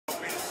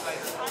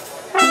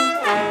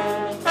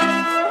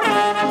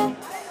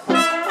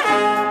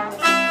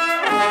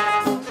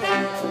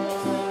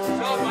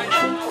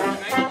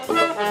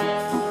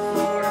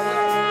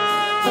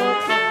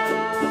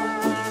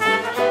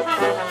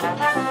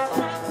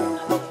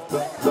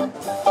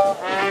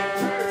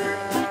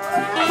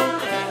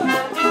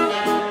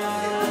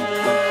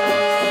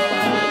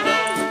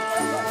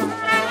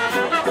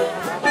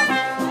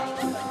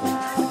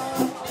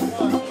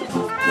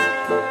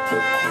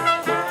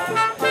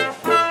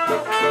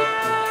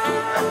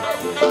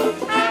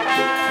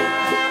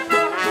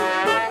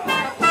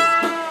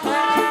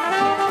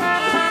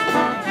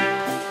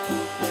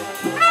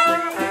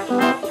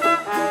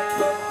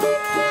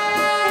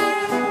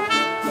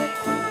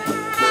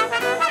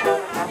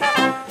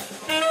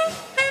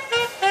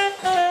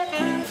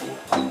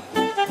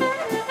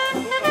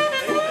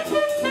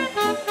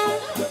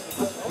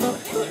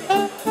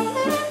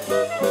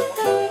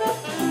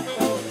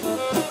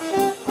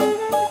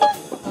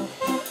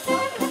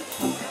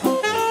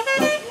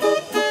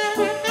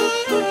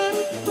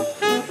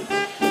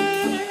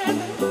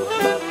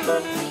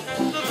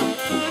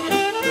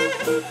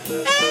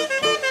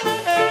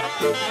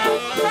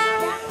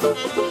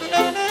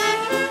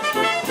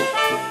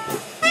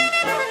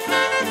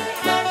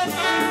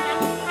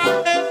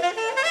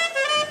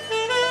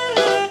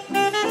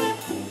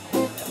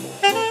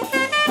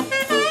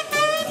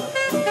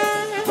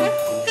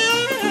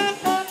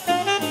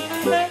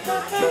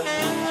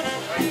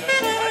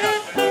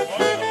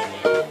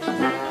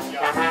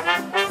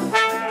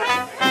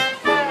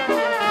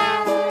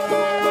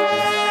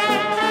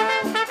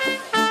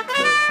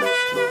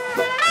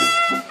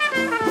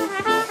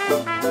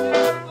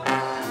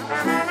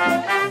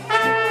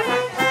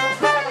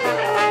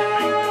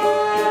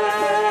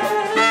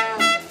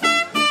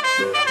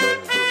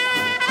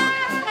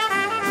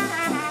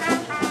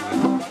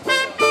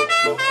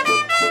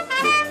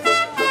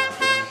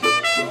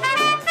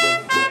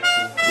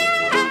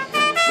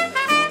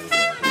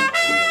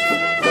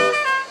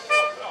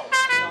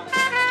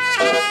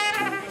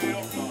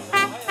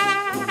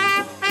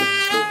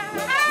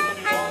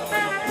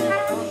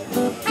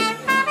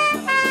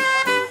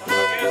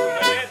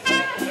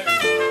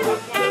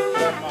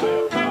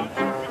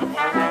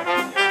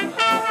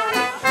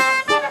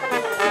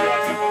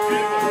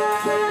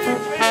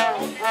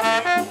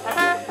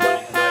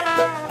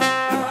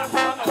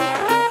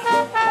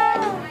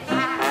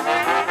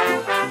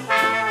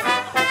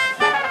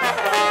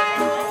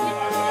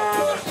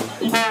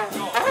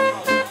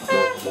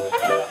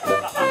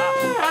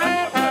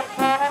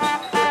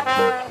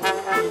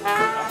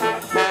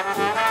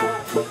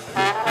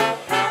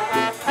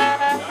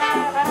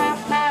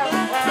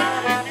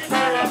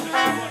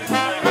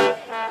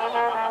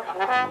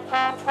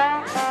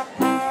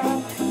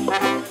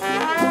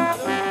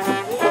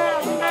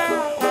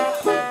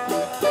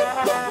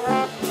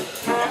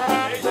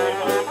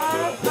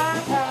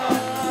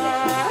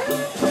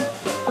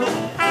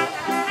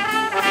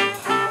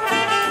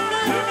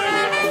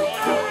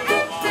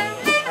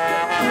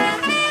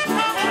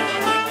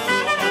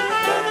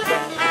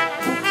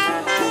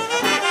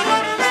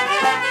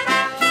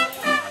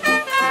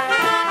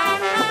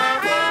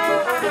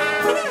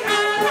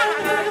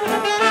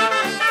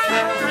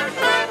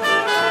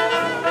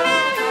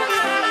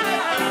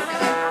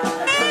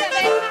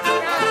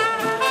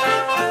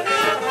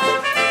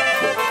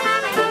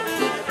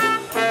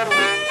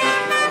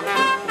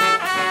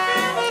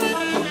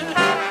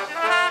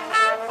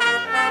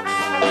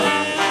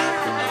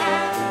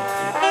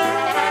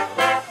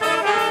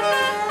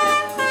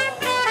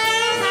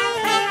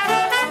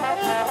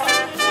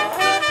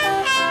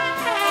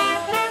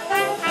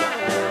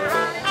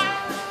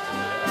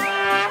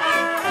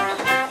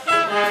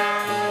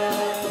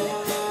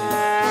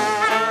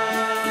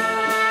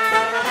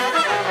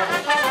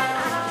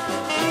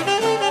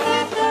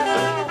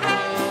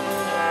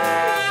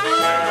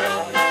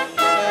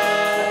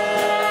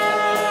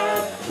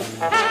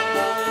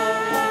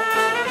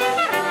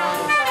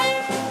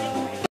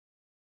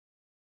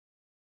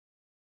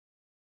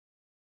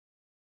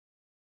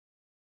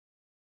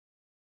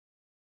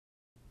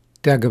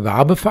Der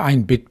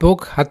Gewerbeverein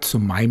Bitburg hat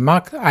zum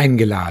Maimarkt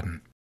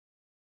eingeladen.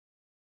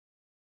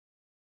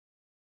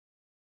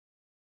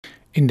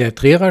 In der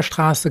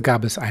Triererstraße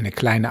gab es eine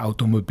kleine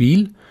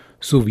Automobil-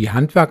 sowie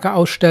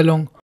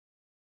Handwerkerausstellung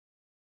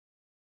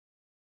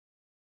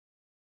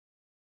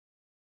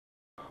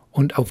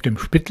und auf dem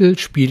Spittel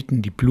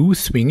spielten die Blue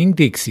Swinging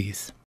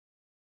Dixies.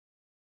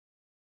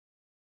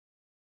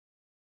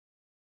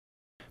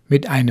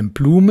 Mit einem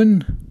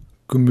Blumen-,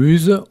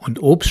 Gemüse-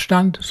 und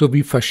Obststand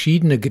sowie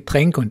verschiedene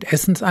Getränke- und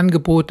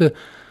Essensangebote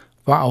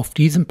war auf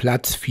diesem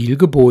Platz viel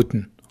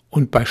geboten,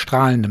 und bei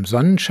strahlendem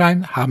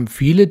Sonnenschein haben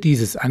viele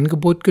dieses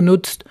Angebot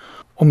genutzt,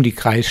 um die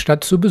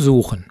Kreisstadt zu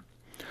besuchen.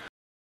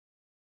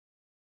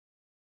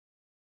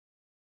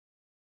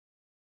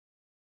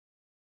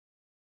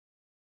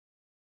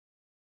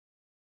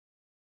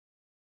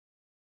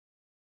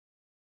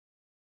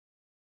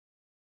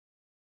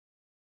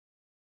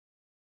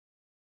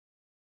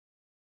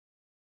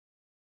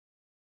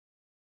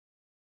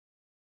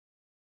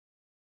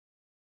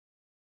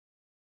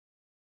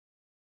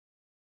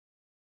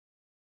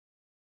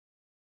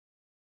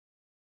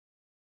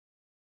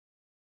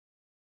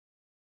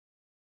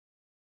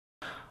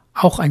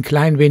 Auch ein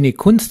klein wenig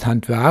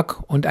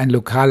Kunsthandwerk und ein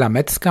lokaler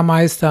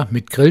Metzgermeister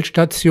mit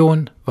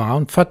Grillstation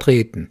waren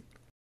vertreten.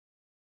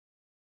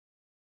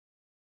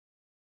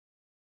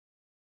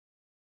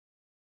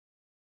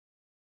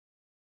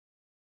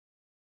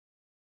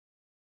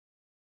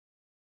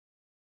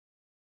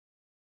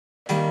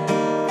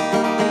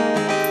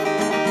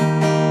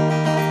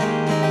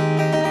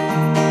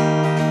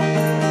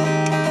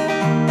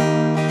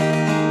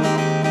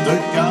 The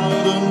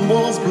garden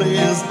was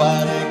blazed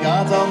by the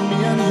gods of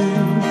me and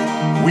you.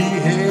 We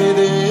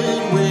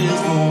headed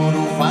west for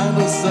to find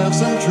ourselves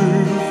some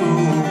true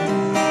food.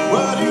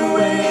 What are you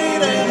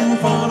waiting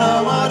for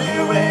now? What are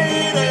you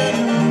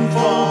waiting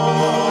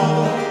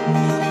for?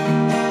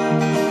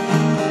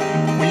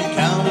 We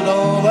counted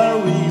all our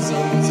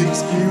reasons,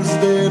 excuses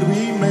that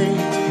we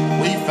made.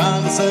 We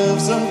found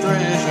ourselves some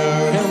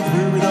treasure and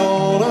threw it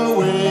all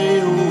away.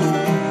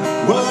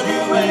 Oh, what are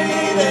you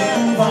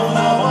waiting for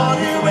now? What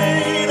are you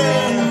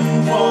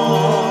waiting for?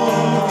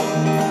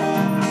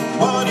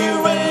 What are you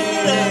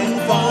waiting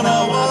for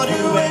now? What are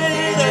you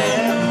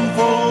waiting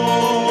for?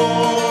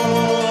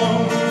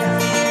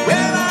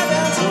 When I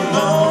dance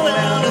alone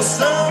and the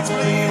sun's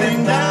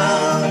bleeding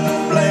down,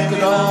 blame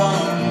it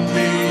on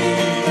me.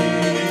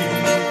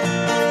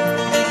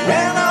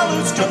 When I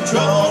lose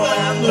control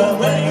and the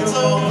weight's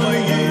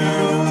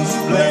overused,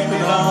 blame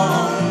it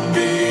on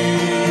me.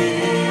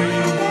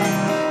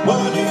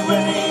 What are you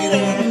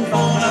waiting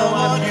for now?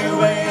 What are you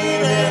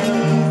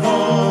waiting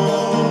for?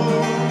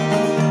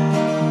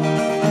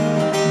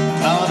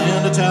 Caught in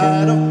the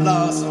tide of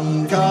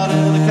blossom, caught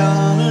in a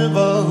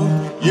carnival,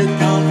 your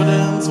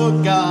confidence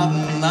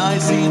forgotten, I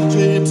see the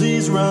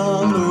gypsies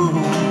run. Ooh,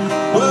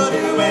 what are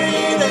you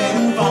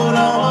waiting for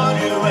now? What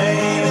are you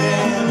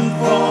waiting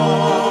for?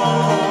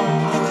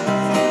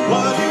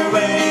 What are you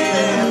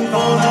waiting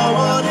for now?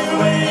 What are you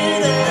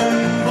waiting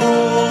for?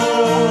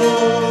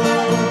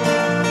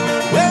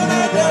 When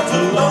I dance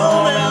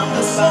alone and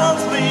the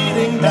sun's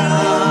beating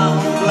down,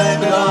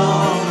 blame it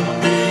on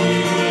me.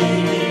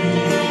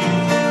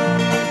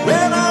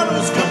 When I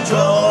lose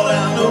control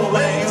and the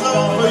weight's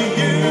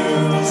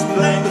overused,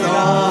 blame it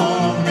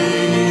on me.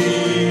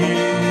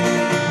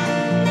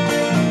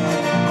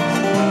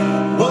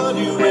 What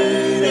are you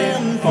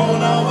waiting for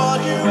now? What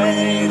are you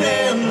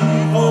waiting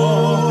for?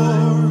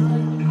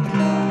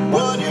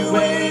 What are you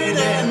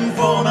waiting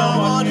for now?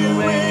 What are you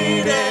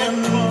waiting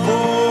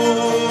for?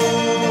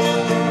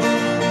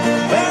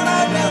 When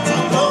I dance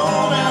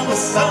alone and the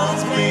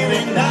sun's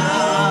beating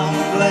down,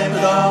 blame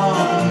it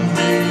on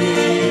me.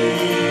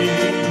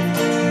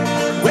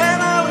 When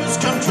I lose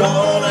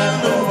control and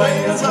the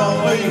weight's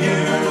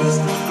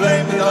overused,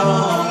 blame it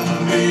on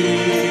me.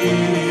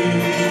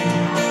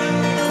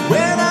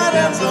 When I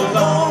dance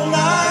alone,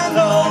 I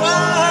know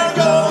I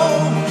go,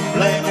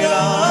 blame it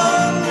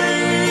on me.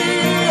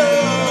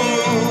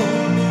 Oh,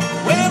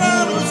 when I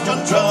lose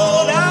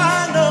control,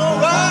 I know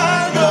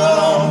I go,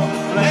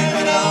 blame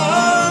it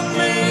on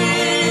me.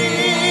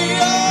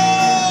 Oh,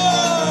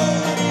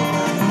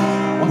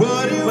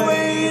 what are you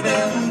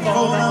waiting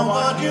for now?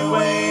 What are you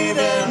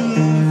waiting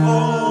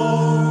for?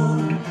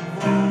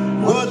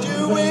 What are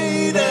you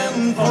waiting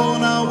for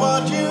now?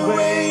 What are you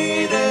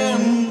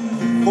waiting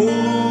for?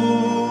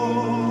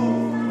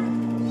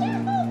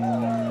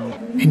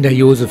 In der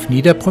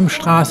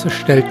Josef-Niederbrüm-Straße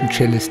stellten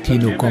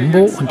Celestino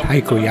Gombo und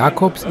Heiko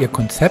Jakobs ihr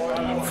Konzept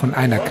von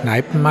einer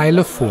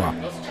Kneipenmeile vor.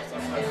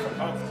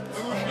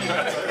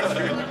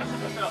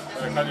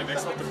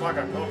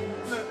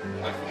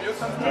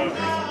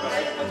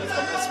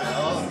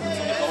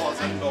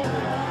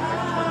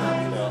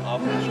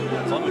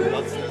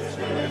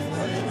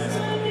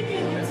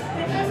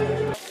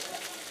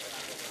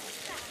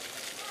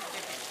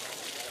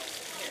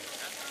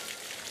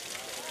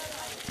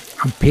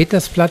 Am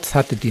Petersplatz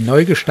hatte die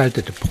neu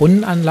gestaltete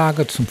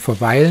Brunnenanlage zum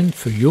Verweilen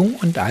für Jung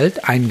und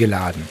Alt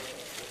eingeladen.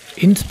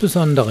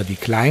 Insbesondere die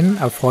Kleinen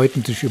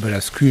erfreuten sich über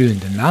das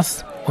kühlende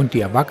Nass und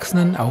die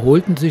Erwachsenen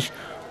erholten sich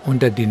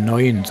unter den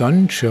neuen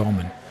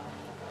Sonnenschirmen.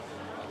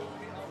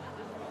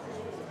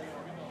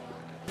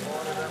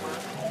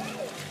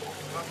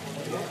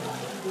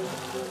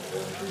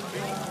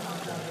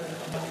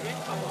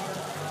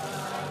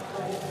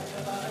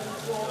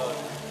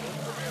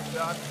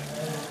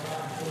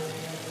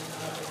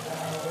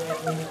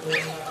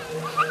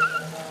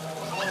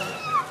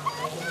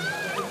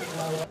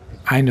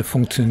 Eine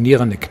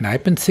funktionierende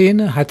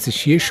Kneipenszene hat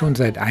sich hier schon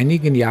seit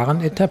einigen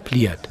Jahren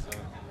etabliert.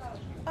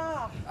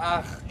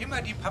 Ach,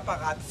 immer die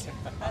Paparazzi.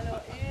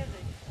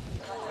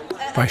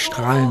 Bei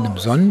strahlendem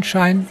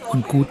Sonnenschein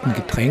und guten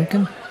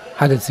Getränken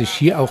hat es sich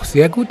hier auch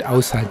sehr gut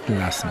aushalten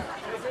lassen.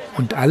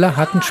 Und alle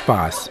hatten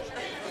Spaß.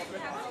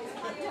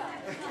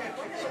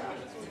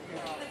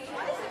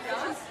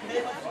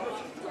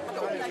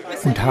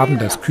 Und haben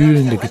das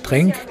kühlende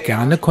Getränk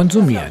gerne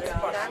konsumiert.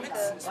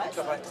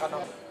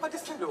 Was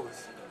ist denn los?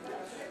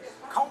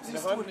 Kaum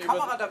siehst du die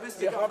Kamera, da bist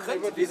du ja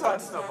grinsen wie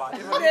sonst noch was.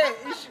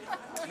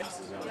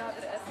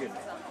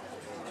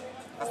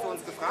 Hast du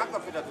uns gefragt,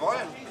 ob wir das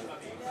wollen?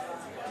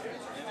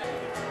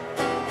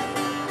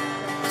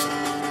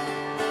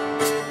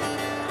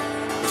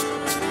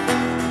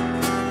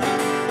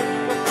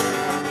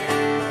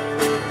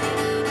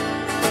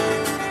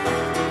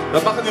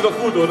 Das machen die doch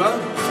gut, oder?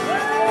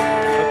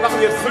 Das machen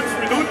die jetzt 5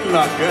 Minuten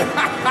lang, gell?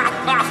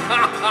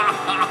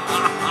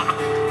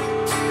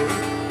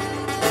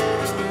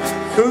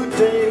 Good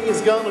day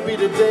is gonna be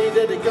the day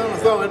that they're gonna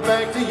throw it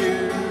back to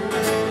you.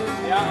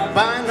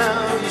 By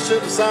now you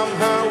should have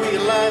somehow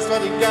realized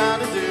what you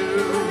gotta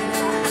do.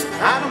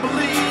 I don't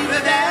believe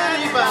that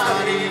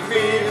anybody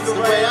feels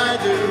the way I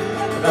do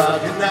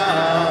about you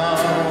now.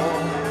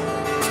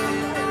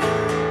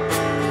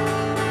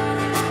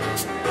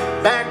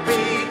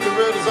 Backbeat, the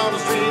road is on the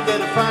street,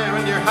 that a fire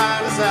in your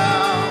heart is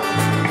out.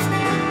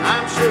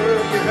 I'm sure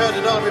you heard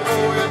it all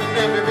before and you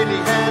never really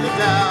had it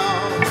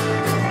down.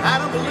 I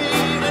don't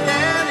believe that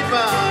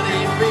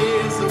anybody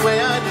feels the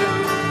way I do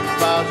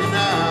about you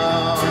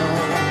now.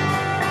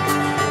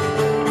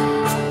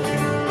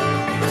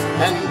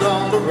 And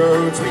all the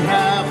roads we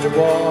have to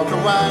walk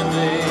are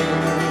winding,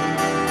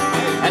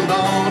 and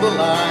all the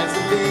lights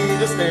that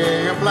lead us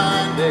there are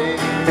blinding.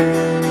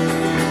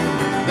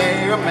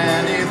 There are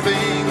many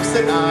things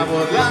that I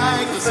would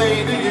like to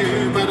say to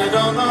you, but I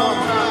don't know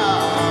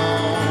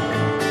how.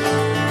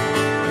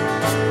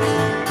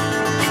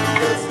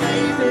 'Cause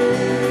maybe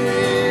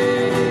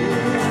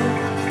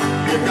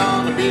you're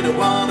gonna be the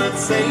one that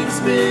saves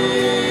me.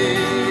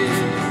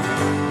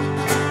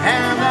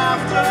 And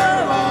after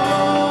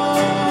all,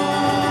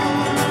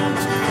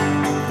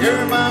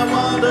 you're my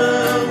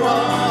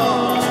wonderwall.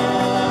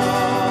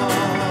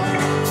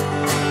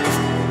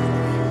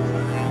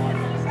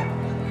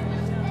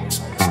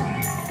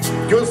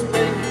 Just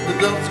make the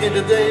dump skin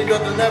today,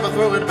 gonna never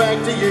throw it back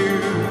to you.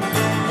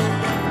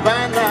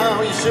 By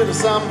now you should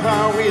have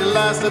somehow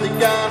realized what you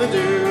gotta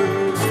do.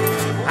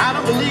 I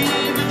don't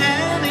believe that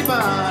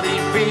anybody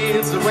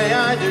feels the way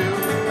I do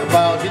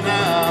about you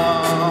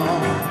now.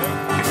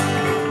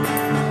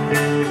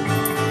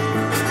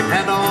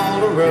 And all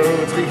the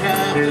roads we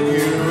have to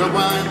do are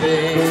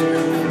winding,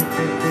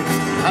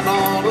 and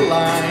all the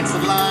lights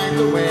that light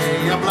the way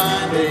are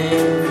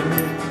blinding.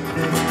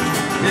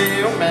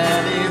 There are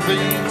many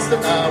things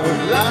that I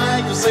would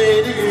like to say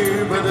to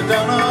you, but I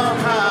don't know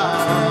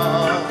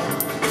how.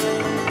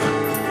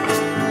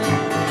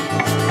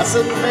 I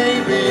said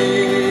maybe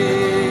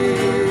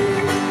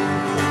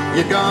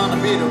you're gonna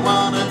be the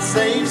one that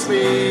saves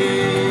me.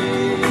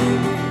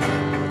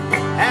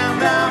 And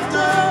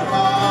after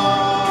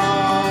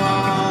all,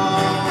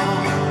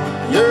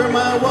 you're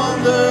my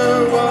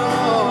wonderwall.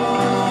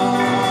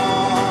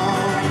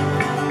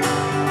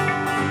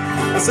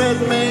 I said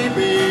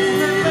maybe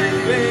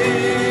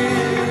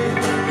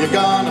you're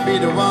gonna be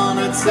the one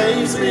that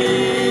saves me.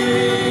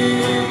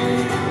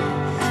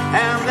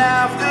 And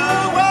after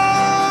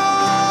all,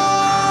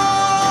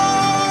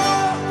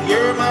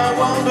 you're my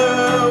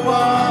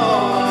wonderwall.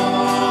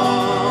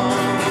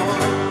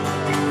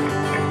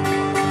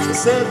 I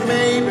said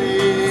maybe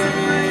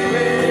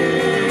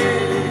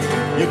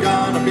you're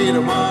gonna be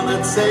the one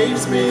that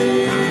saves me.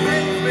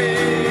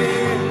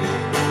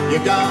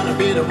 You're gonna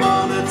be the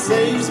one that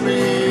saves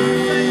me.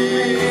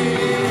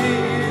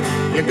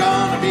 You're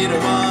gonna be the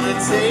one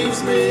that saves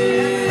me.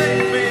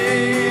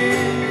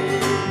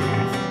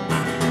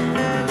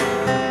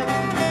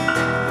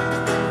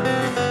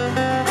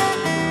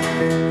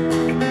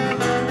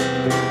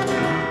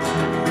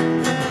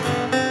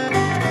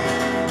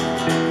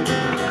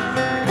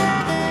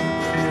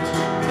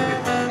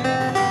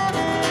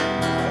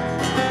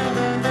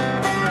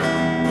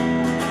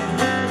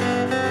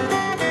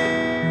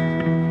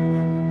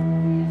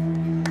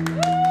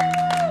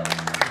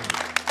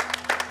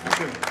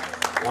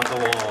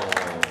 Wonderwall.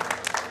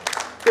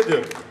 Bitte.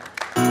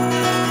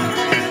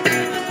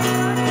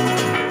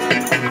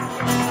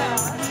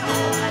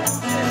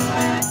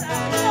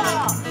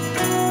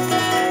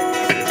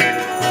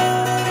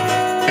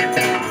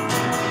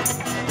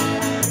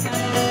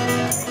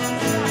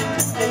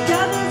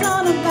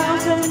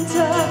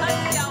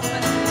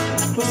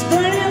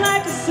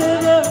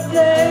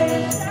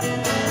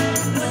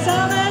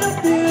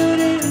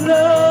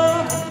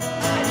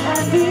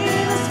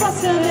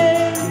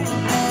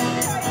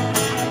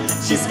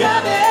 She's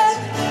got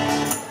it.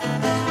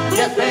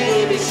 Yeah,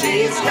 baby,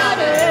 she's got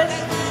it.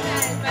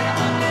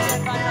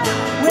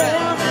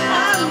 Well,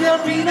 I'm your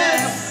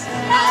Venus.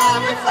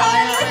 I'm the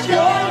fire at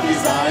your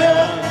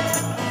desire.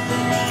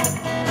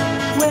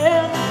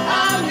 Well,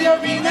 I'm your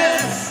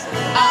Venus.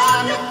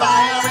 I'm your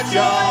fire at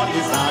your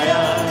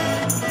desire.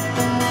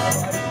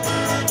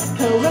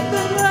 With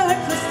the light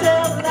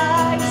crystal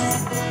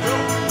lights,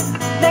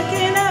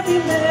 making every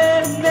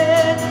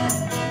minute.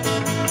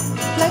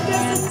 Like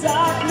there's a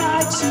dark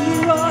night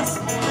she was,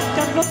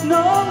 got what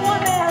no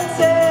one else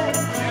is.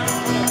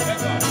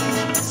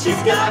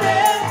 She's got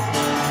it.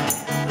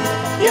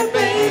 Yeah,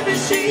 baby,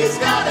 she's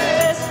got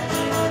it.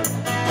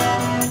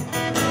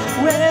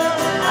 Well,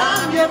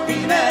 I'm your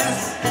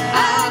Venus.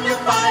 I'm your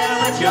fire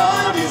at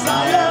your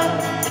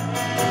desire.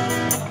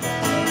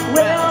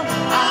 Well,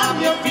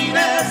 I'm your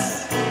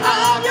Venus.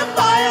 I'm your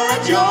fire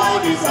at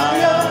your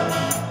desire.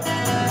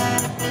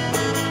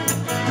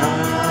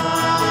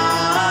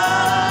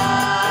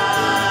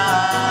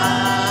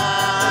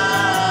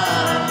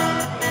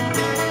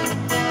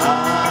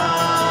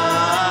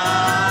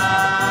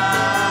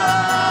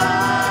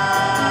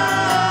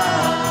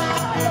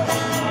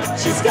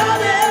 She's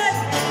got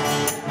it.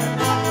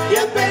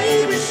 Yeah,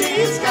 baby,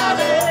 she's got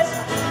it.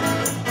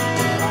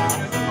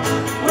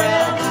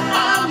 Well,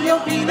 I'm your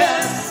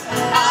Venus.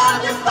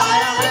 I'm your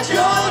fire at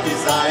your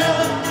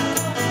desire.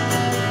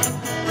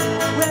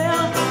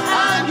 Well,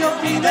 I'm your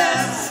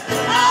Venus.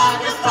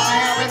 I'm your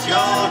fire at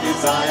your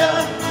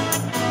desire.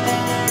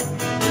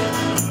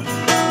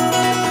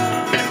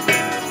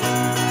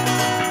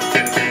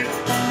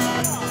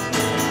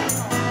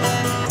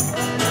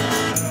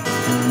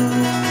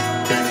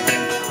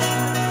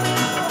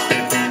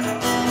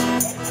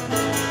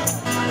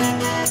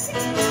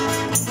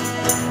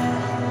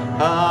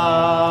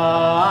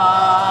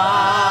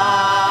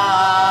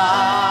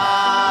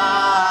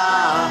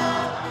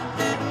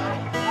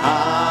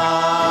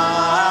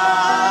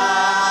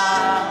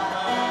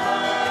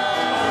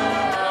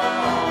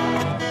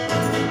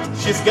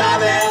 She's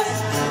got it.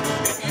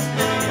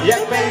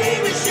 Yeah, baby.